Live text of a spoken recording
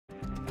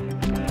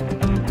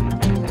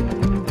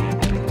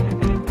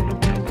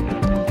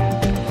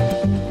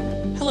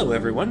Hello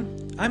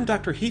everyone, I'm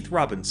Dr. Heath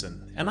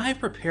Robinson, and I've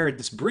prepared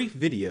this brief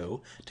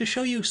video to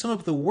show you some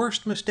of the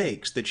worst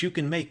mistakes that you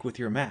can make with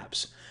your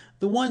maps,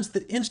 the ones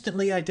that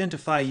instantly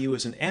identify you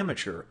as an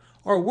amateur,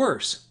 or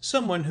worse,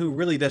 someone who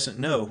really doesn't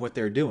know what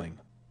they're doing.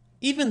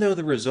 Even though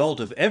the result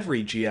of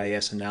every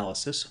GIS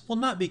analysis will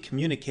not be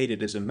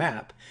communicated as a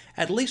map,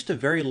 at least a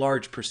very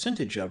large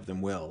percentage of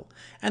them will,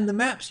 and the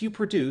maps you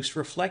produce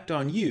reflect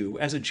on you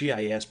as a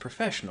GIS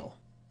professional.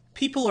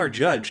 People are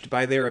judged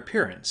by their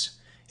appearance.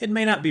 It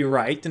may not be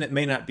right and it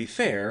may not be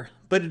fair,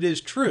 but it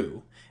is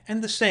true,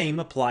 and the same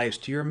applies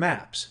to your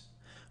maps.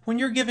 When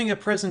you're giving a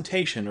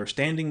presentation or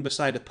standing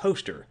beside a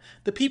poster,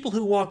 the people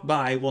who walk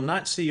by will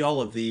not see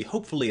all of the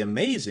hopefully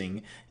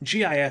amazing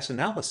GIS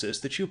analysis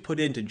that you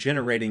put into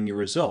generating your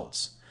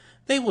results.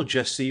 They will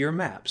just see your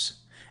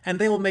maps, and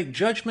they will make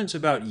judgments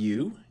about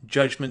you,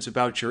 judgments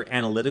about your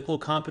analytical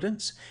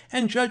competence,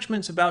 and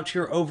judgments about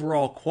your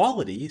overall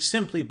quality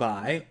simply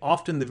by,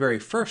 often the very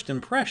first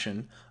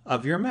impression,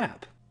 of your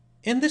map.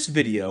 In this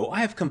video,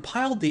 I have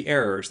compiled the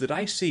errors that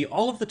I see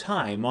all of the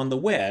time on the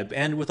web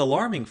and with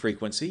alarming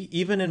frequency,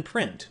 even in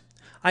print.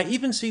 I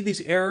even see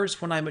these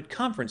errors when I'm at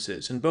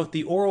conferences in both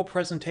the oral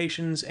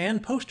presentations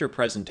and poster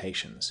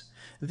presentations.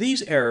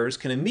 These errors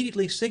can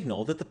immediately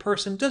signal that the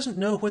person doesn't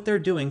know what they're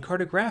doing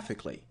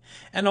cartographically,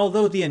 and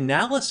although the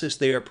analysis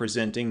they are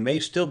presenting may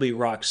still be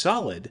rock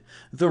solid,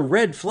 the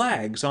red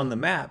flags on the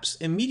maps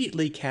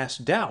immediately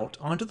cast doubt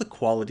onto the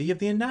quality of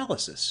the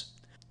analysis.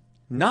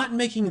 Not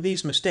making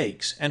these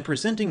mistakes and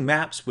presenting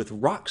maps with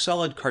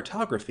rock-solid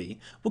cartography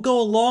will go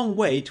a long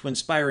way to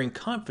inspiring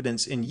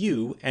confidence in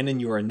you and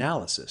in your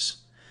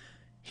analysis.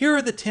 Here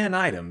are the 10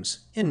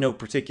 items, in no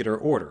particular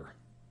order.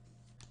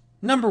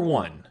 Number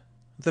 1.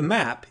 The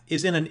map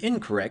is in an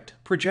incorrect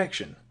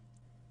projection.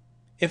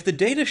 If the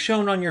data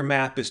shown on your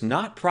map is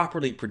not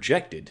properly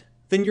projected,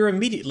 then you're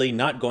immediately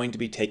not going to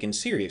be taken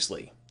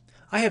seriously.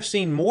 I have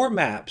seen more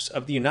maps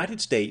of the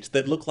United States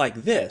that look like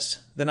this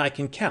than I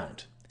can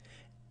count.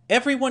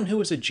 Everyone who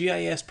is a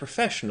GIS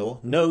professional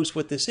knows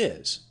what this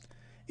is.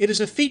 It is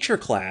a feature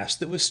class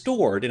that was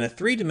stored in a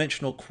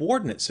three-dimensional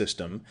coordinate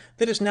system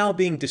that is now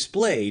being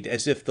displayed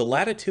as if the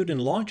latitude and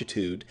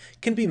longitude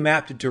can be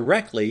mapped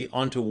directly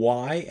onto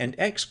y and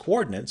x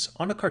coordinates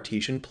on a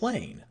Cartesian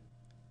plane.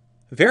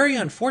 Very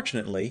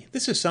unfortunately,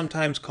 this is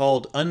sometimes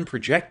called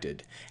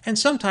unprojected, and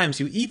sometimes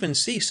you even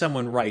see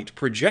someone write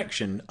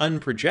projection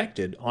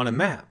unprojected on a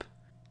map.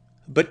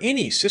 But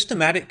any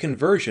systematic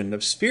conversion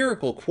of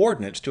spherical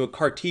coordinates to a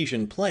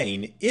Cartesian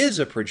plane is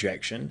a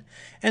projection,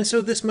 and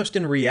so this must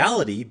in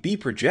reality be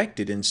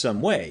projected in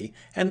some way,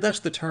 and thus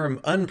the term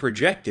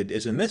unprojected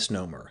is a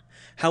misnomer.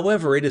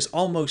 However, it is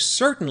almost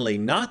certainly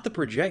not the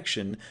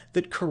projection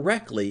that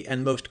correctly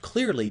and most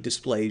clearly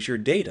displays your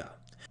data.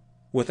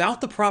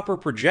 Without the proper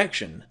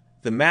projection,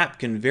 the map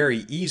can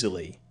very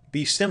easily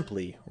be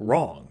simply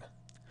wrong.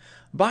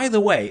 By the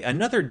way,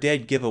 another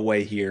dead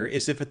giveaway here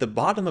is if at the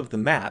bottom of the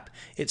map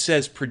it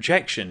says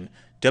projection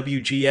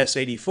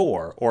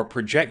WGS84 or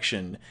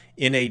projection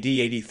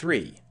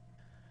NAD83.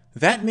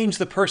 That means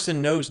the person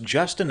knows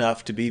just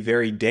enough to be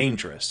very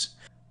dangerous.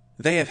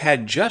 They have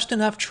had just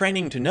enough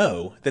training to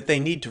know that they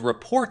need to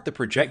report the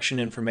projection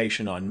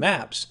information on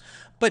maps,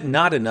 but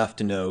not enough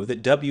to know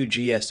that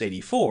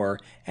WGS84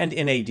 and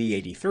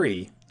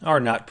NAD83 are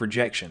not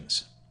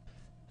projections.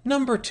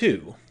 Number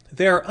 2.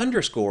 There are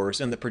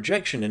underscores in the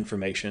projection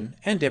information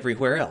and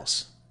everywhere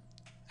else.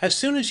 As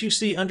soon as you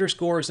see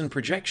underscores in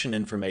projection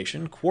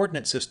information,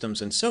 coordinate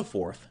systems, and so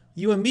forth,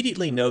 you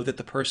immediately know that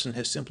the person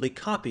has simply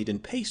copied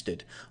and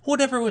pasted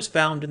whatever was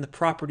found in the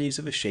properties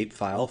of a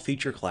shapefile,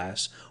 feature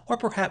class, or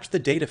perhaps the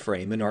data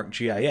frame in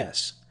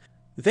ArcGIS.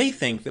 They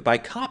think that by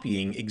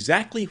copying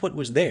exactly what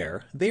was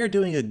there, they are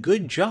doing a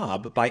good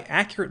job by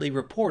accurately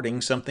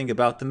reporting something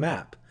about the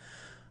map.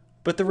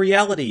 But the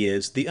reality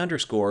is the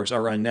underscores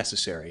are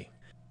unnecessary.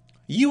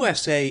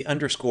 USA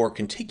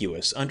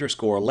 _contiguous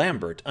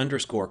 _Lambert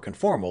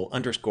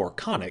 _conformal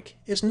conic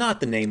is not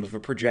the name of a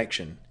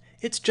projection.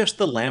 It's just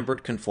the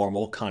Lambert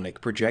conformal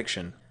conic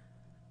projection.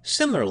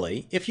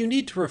 Similarly, if you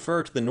need to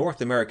refer to the North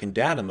American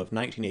datum of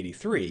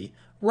 1983,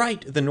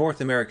 write the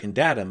North American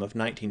datum of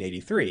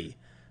 1983,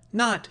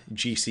 not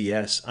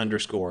GCS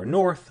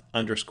 _North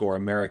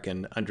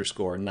American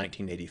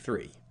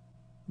 _1983.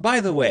 By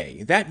the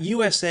way, that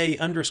USA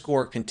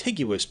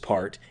 _contiguous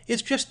part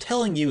is just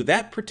telling you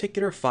that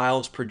particular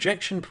file's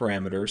projection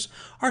parameters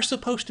are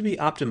supposed to be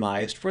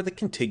optimized for the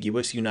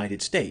contiguous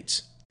United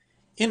States.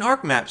 In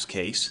ArcMap's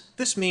case,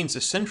 this means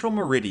a central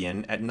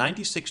meridian at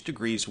 96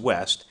 degrees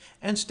west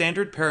and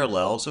standard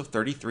parallels of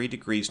 33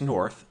 degrees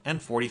north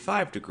and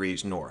 45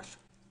 degrees north.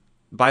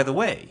 By the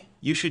way,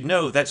 you should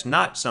know that's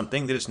not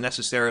something that is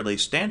necessarily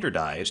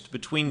standardized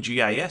between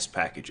GIS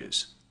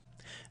packages.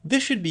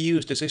 This should be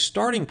used as a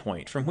starting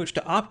point from which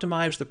to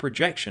optimize the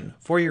projection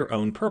for your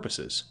own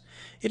purposes.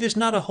 It is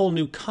not a whole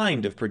new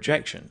kind of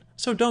projection,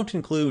 so don't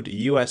include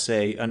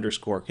USA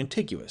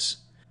 _contiguous.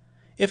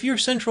 If your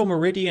central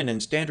meridian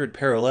and standard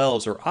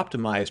parallels are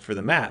optimized for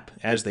the map,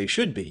 as they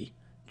should be,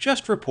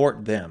 just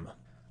report them.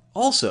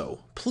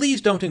 Also,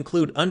 please don't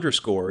include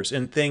underscores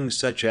in things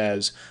such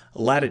as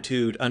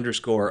latitude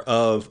underscore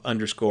of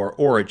underscore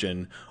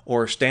origin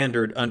or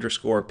standard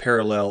underscore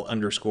parallel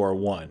underscore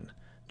 1.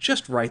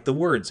 Just write the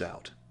words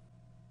out.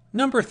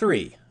 Number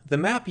 3. The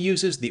map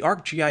uses the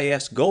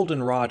ArcGIS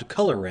Goldenrod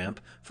color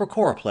ramp for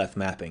choropleth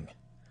mapping.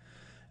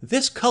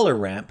 This color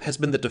ramp has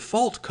been the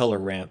default color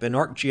ramp in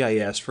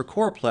ArcGIS for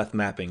choropleth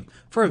mapping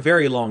for a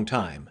very long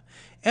time.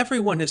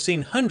 Everyone has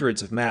seen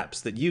hundreds of maps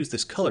that use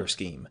this color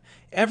scheme.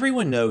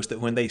 Everyone knows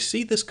that when they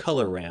see this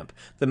color ramp,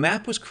 the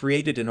map was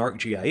created in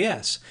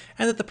ArcGIS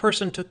and that the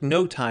person took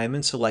no time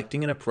in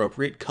selecting an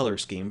appropriate color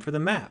scheme for the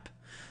map.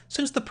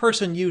 Since the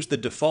person used the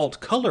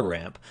default color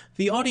ramp,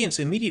 the audience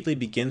immediately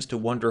begins to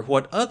wonder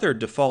what other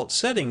default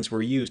settings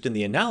were used in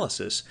the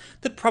analysis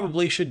that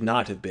probably should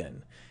not have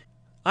been.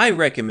 I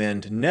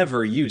recommend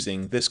never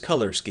using this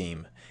color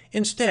scheme.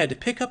 Instead,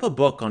 pick up a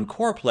book on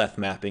choropleth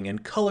mapping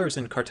and colors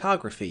in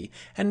cartography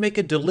and make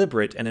a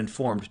deliberate and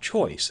informed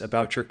choice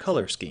about your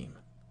color scheme.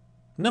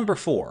 Number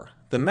 4.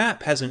 The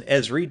map has an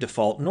Esri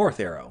default north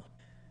arrow.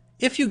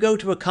 If you go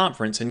to a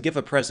conference and give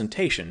a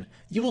presentation,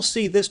 you will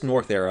see this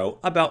north arrow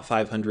about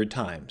 500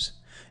 times.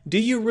 Do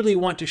you really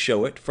want to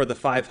show it for the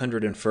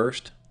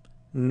 501st?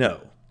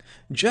 No.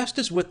 Just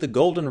as with the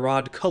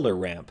goldenrod color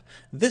ramp,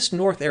 this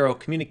north arrow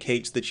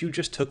communicates that you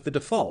just took the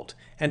default,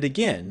 and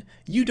again,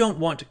 you don't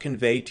want to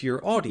convey to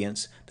your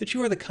audience that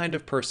you are the kind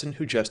of person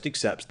who just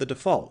accepts the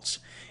defaults.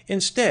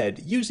 Instead,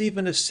 use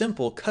even a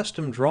simple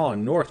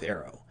custom-drawn north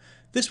arrow.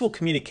 This will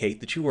communicate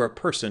that you are a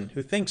person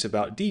who thinks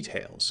about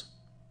details.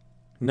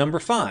 Number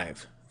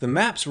 5. The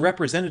map's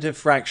representative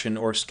fraction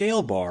or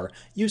scale bar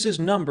uses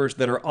numbers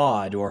that are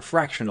odd or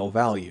fractional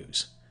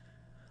values.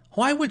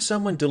 Why would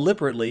someone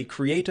deliberately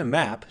create a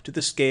map to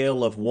the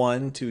scale of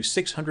 1 to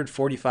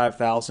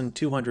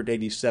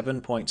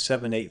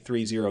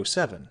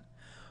 645,287.78307?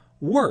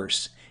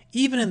 Worse,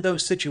 even in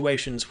those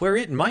situations where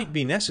it might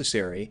be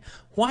necessary,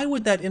 why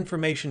would that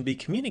information be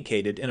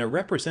communicated in a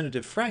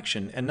representative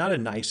fraction and not a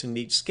nice and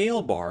neat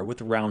scale bar with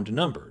round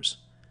numbers?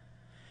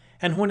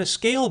 And when a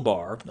scale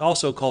bar,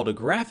 also called a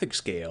graphic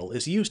scale,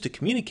 is used to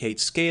communicate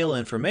scale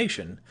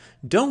information,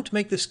 don't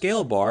make the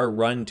scale bar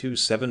run to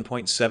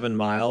 7.7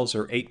 miles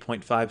or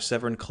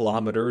 8.57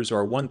 kilometers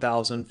or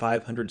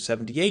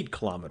 1,578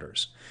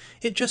 kilometers.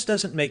 It just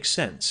doesn't make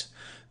sense.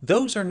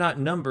 Those are not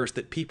numbers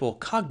that people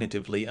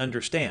cognitively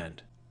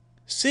understand.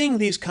 Seeing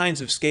these kinds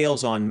of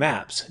scales on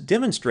maps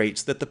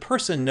demonstrates that the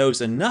person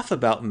knows enough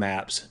about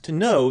maps to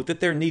know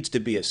that there needs to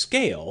be a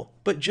scale,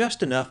 but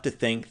just enough to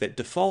think that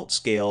default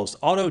scales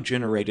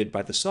auto-generated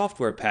by the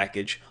software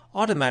package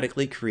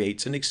automatically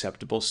creates an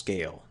acceptable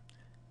scale.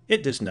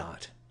 It does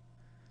not.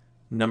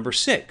 Number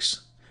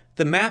 6.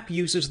 The map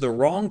uses the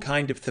wrong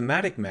kind of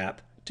thematic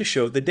map to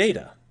show the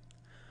data.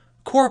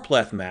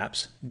 Choropleth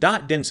maps,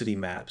 dot density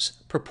maps,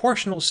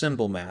 proportional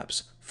symbol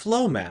maps,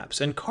 flow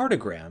maps, and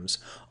cartograms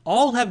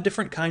all have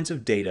different kinds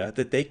of data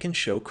that they can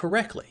show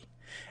correctly.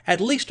 At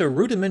least a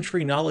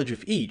rudimentary knowledge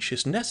of each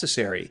is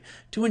necessary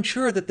to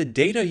ensure that the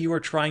data you are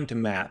trying to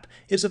map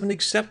is of an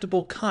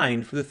acceptable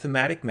kind for the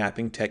thematic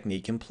mapping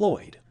technique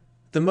employed.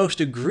 The most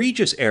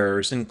egregious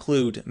errors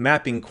include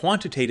mapping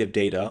quantitative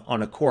data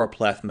on a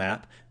choropleth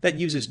map that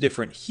uses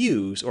different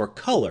hues or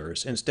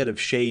colors instead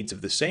of shades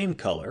of the same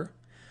color,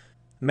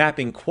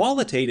 mapping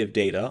qualitative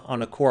data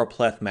on a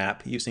choropleth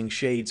map using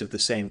shades of the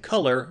same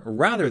color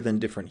rather than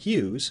different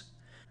hues,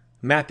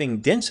 mapping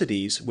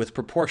densities with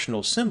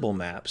proportional symbol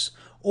maps,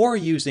 or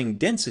using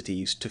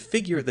densities to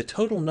figure the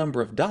total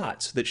number of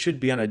dots that should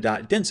be on a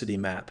dot density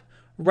map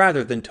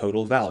rather than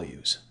total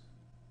values.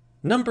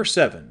 Number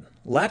 7.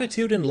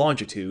 Latitude and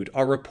longitude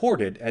are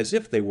reported as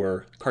if they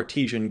were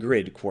Cartesian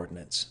grid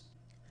coordinates.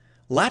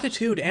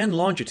 Latitude and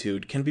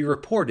longitude can be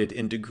reported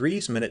in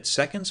degrees, minutes,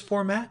 seconds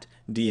format,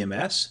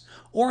 DMS,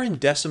 or in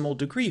decimal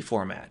degree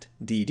format,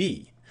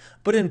 DD,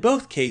 but in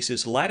both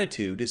cases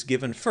latitude is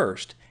given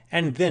first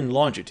and then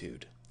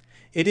longitude.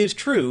 It is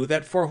true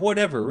that for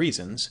whatever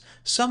reasons,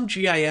 some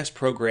GIS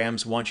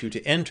programs want you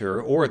to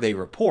enter, or they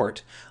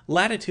report,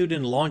 latitude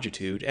and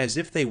longitude as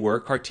if they were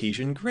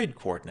Cartesian grid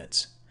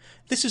coordinates.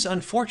 This is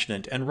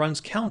unfortunate and runs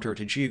counter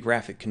to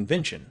geographic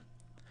convention.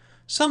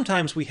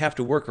 Sometimes we have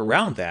to work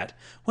around that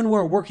when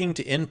we're working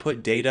to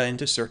input data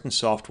into certain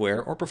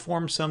software or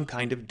perform some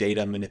kind of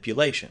data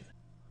manipulation.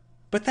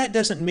 But that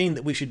doesn't mean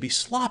that we should be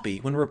sloppy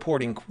when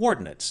reporting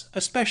coordinates,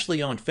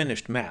 especially on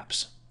finished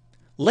maps.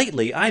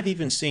 Lately, I've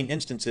even seen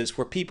instances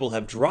where people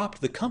have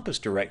dropped the compass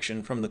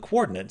direction from the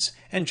coordinates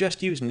and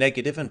just used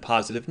negative and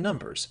positive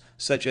numbers,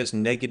 such as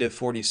negative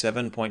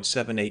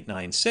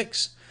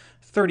 47.7896,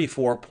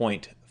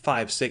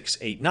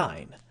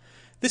 34.5689.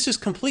 This is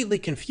completely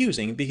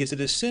confusing because it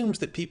assumes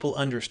that people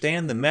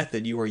understand the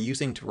method you are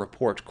using to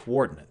report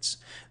coordinates.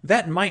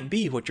 That might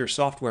be what your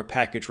software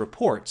package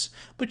reports,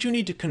 but you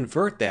need to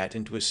convert that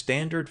into a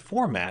standard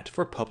format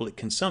for public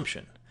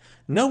consumption.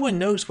 No one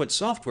knows what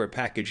software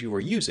package you are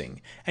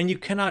using, and you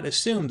cannot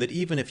assume that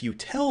even if you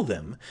tell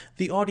them,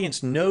 the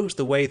audience knows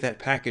the way that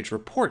package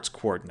reports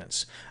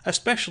coordinates,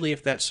 especially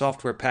if that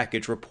software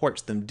package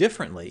reports them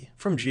differently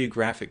from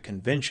geographic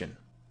convention.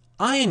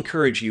 I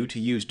encourage you to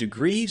use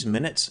degrees,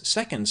 minutes,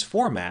 seconds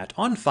format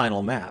on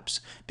final maps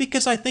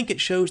because I think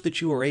it shows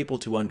that you are able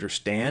to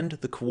understand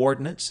the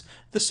coordinates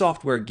the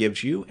software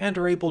gives you and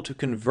are able to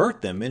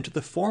convert them into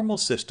the formal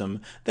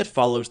system that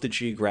follows the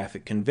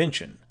geographic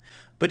convention.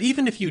 But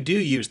even if you do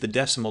use the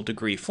decimal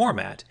degree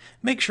format,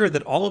 make sure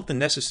that all of the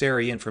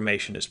necessary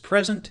information is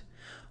present,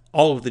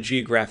 all of the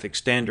geographic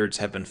standards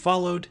have been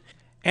followed,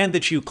 and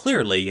that you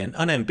clearly and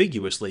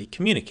unambiguously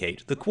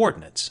communicate the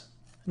coordinates.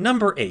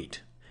 Number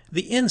 8.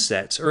 The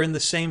insets are in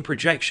the same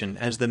projection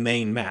as the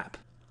main map.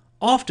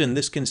 Often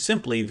this can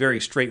simply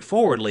very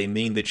straightforwardly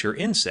mean that your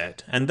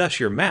inset, and thus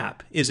your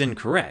map, is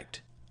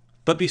incorrect.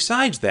 But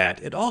besides that,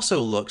 it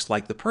also looks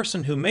like the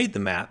person who made the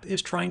map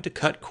is trying to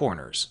cut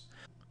corners.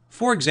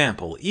 For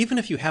example, even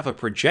if you have a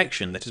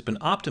projection that has been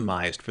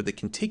optimized for the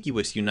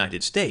contiguous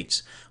United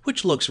States,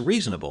 which looks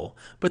reasonable,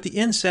 but the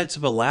insets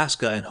of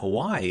Alaska and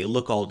Hawaii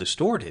look all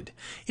distorted,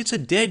 it's a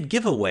dead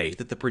giveaway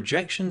that the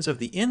projections of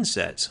the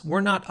insets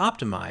were not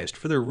optimized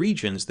for the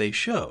regions they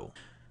show.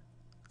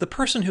 The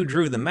person who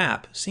drew the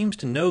map seems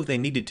to know they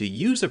needed to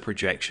use a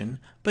projection,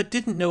 but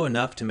didn't know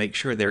enough to make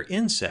sure their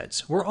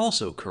insets were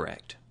also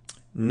correct.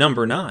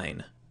 Number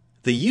 9.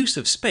 The use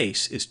of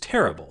space is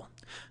terrible.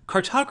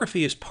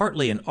 Cartography is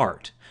partly an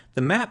art.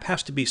 The map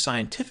has to be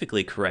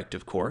scientifically correct,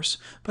 of course,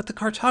 but the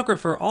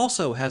cartographer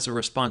also has a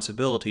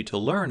responsibility to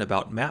learn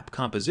about map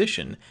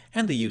composition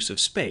and the use of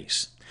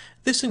space.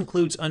 This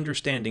includes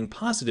understanding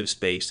positive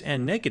space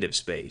and negative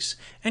space,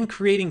 and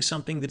creating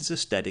something that is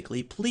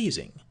aesthetically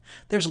pleasing.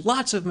 There's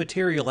lots of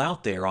material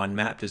out there on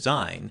map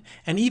design,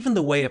 and even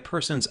the way a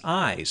person's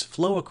eyes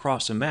flow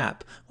across a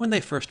map when they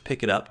first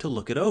pick it up to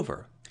look it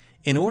over.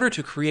 In order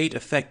to create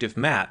effective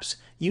maps,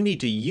 you need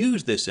to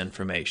use this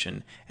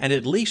information and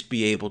at least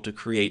be able to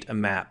create a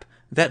map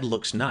that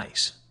looks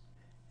nice.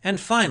 And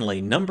finally,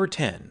 number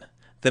 10.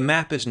 The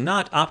map is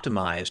not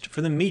optimized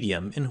for the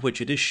medium in which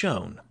it is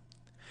shown.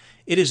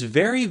 It is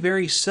very,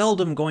 very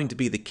seldom going to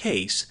be the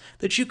case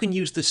that you can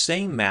use the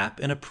same map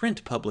in a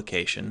print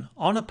publication,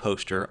 on a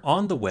poster,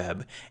 on the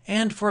web,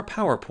 and for a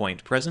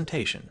PowerPoint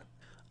presentation.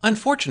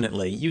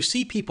 Unfortunately, you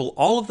see people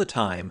all of the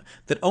time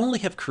that only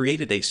have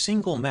created a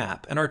single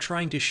map and are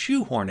trying to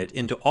shoehorn it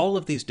into all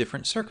of these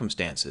different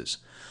circumstances.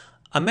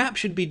 A map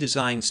should be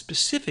designed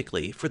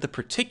specifically for the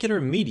particular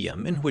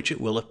medium in which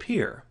it will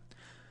appear.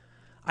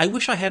 I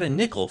wish I had a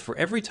nickel for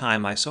every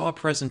time I saw a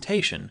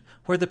presentation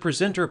where the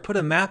presenter put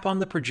a map on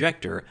the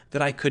projector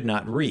that I could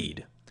not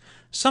read.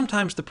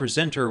 Sometimes the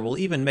presenter will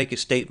even make a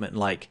statement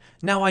like,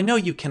 "Now I know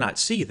you cannot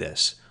see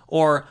this,"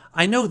 or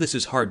 "I know this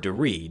is hard to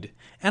read,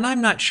 and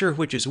I'm not sure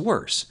which is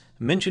worse,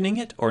 mentioning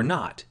it or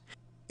not."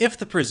 If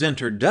the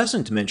presenter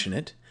doesn't mention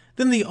it,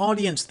 then the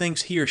audience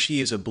thinks he or she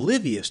is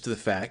oblivious to the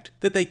fact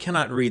that they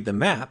cannot read the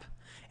map,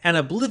 and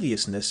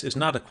obliviousness is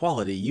not a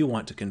quality you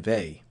want to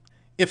convey.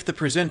 If the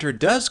presenter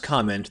does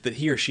comment that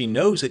he or she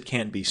knows it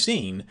can't be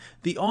seen,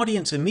 the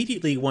audience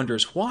immediately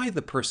wonders why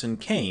the person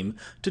came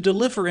to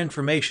deliver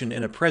information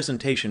in a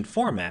presentation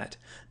format,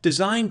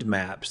 designed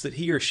maps that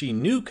he or she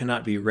knew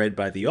cannot be read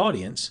by the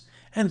audience,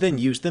 and then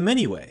used them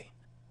anyway.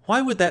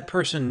 Why would that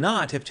person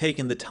not have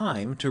taken the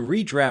time to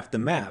redraft the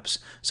maps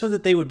so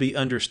that they would be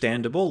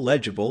understandable,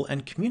 legible,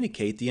 and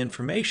communicate the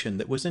information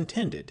that was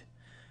intended?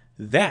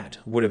 That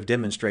would have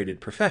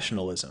demonstrated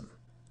professionalism.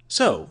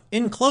 So,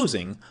 in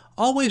closing,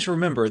 always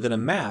remember that a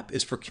map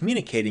is for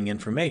communicating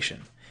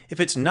information.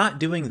 If it's not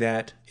doing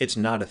that, it's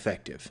not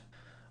effective.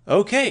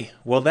 Okay,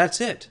 well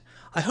that's it.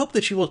 I hope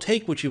that you will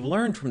take what you've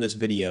learned from this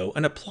video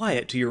and apply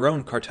it to your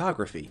own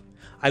cartography.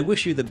 I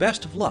wish you the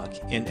best of luck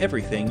in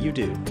everything you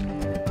do.